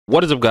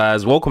What is up,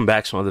 guys? Welcome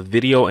back to another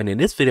video, and in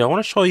this video I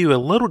want to show you a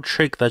little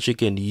trick that you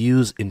can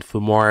use in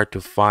Filmora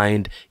to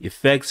find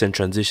effects and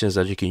transitions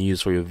that you can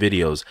use for your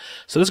videos.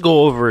 So let's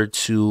go over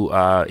to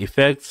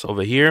effects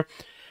over here.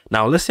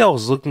 Now let's say I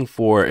was looking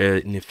for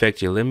an effect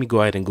here. Let me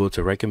go ahead and go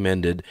to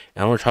recommended,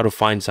 and I want to try to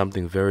find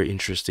something very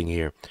interesting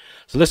here.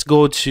 So let's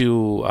go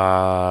to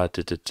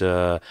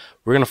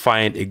we're gonna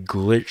find a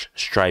glitch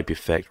stripe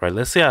effect, right?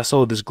 Let's say I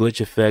saw this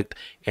glitch effect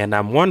and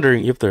I'm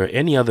wondering if there are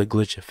any other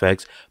glitch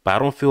effects, but I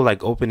don't feel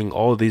like opening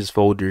all these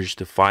folders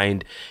to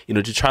find,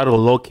 to try to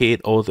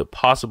locate all the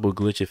possible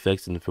glitch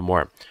effects in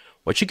Filmora.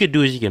 What you could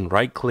do is you can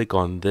right click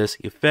on this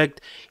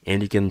effect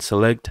and you can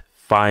select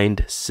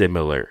find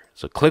similar.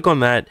 So click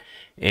on that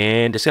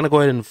and it's going to go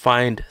ahead and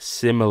find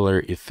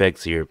similar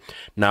effects here.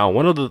 Now,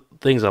 one of the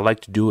things I like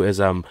to do as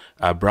I'm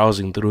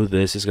browsing through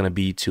this is going to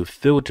be to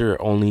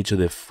filter only to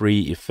the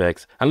free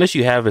effects, unless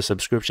you have a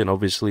subscription,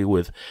 obviously,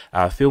 with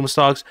film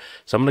stocks.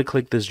 So I'm going to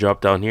click this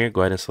drop down here,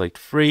 go ahead and select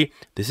free.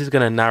 This is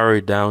going to narrow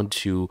it down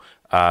to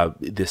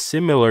the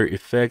similar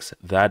effects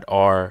that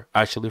are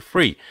actually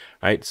free,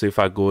 right? So if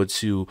I go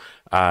to,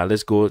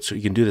 let's go to,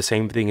 you can do the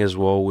same thing as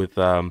well with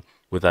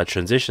our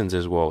transitions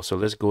as well. So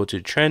let's go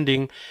to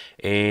trending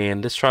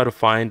and let's try to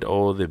find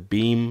all the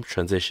beam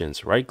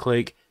transitions. Right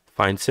click,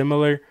 find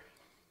similar,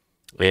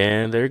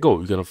 and there you go.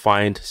 You're gonna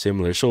find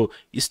similar. So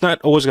it's not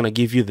always gonna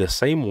give you the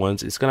same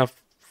ones. It's gonna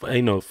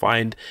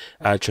find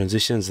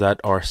transitions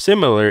that are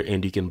similar,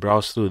 and you can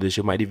browse through this.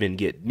 You might even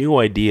get new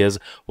ideas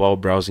while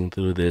browsing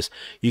through this.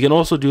 You can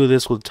also do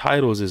this with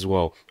titles as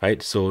well,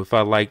 right? So if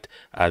I liked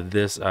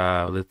this,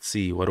 let's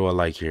see, what do I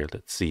like here?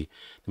 Let's see.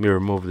 Let me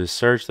remove this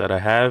search that I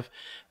have.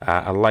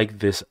 I like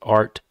this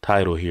art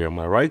title here. I'm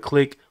gonna right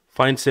click,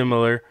 find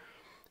similar,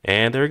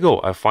 and there you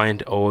go. I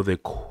find all the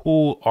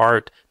cool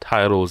art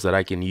titles that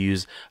I can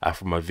use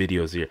for my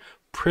videos here.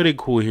 Pretty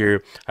cool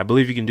here. I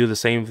believe you can do the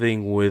same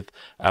thing with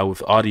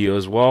audio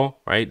as well,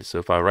 right? So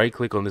if I right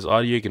click on this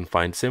audio, you can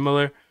find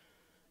similar,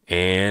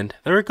 and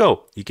there we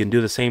go. You can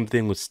do the same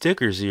thing with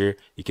stickers here.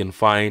 You can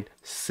find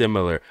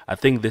similar. I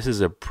think this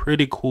is a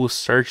pretty cool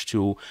search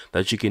tool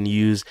that you can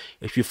use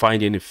if you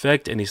find an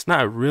effect and it's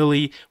not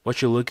really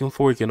what you're looking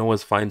for. You can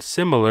always find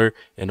similar,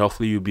 and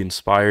hopefully you'll be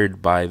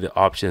inspired by the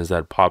options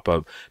that pop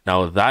up.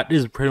 Now that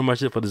is pretty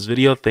much it for this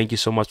video. Thank you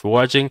so much for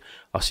watching.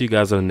 I'll see you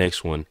guys on the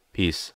next one. Peace.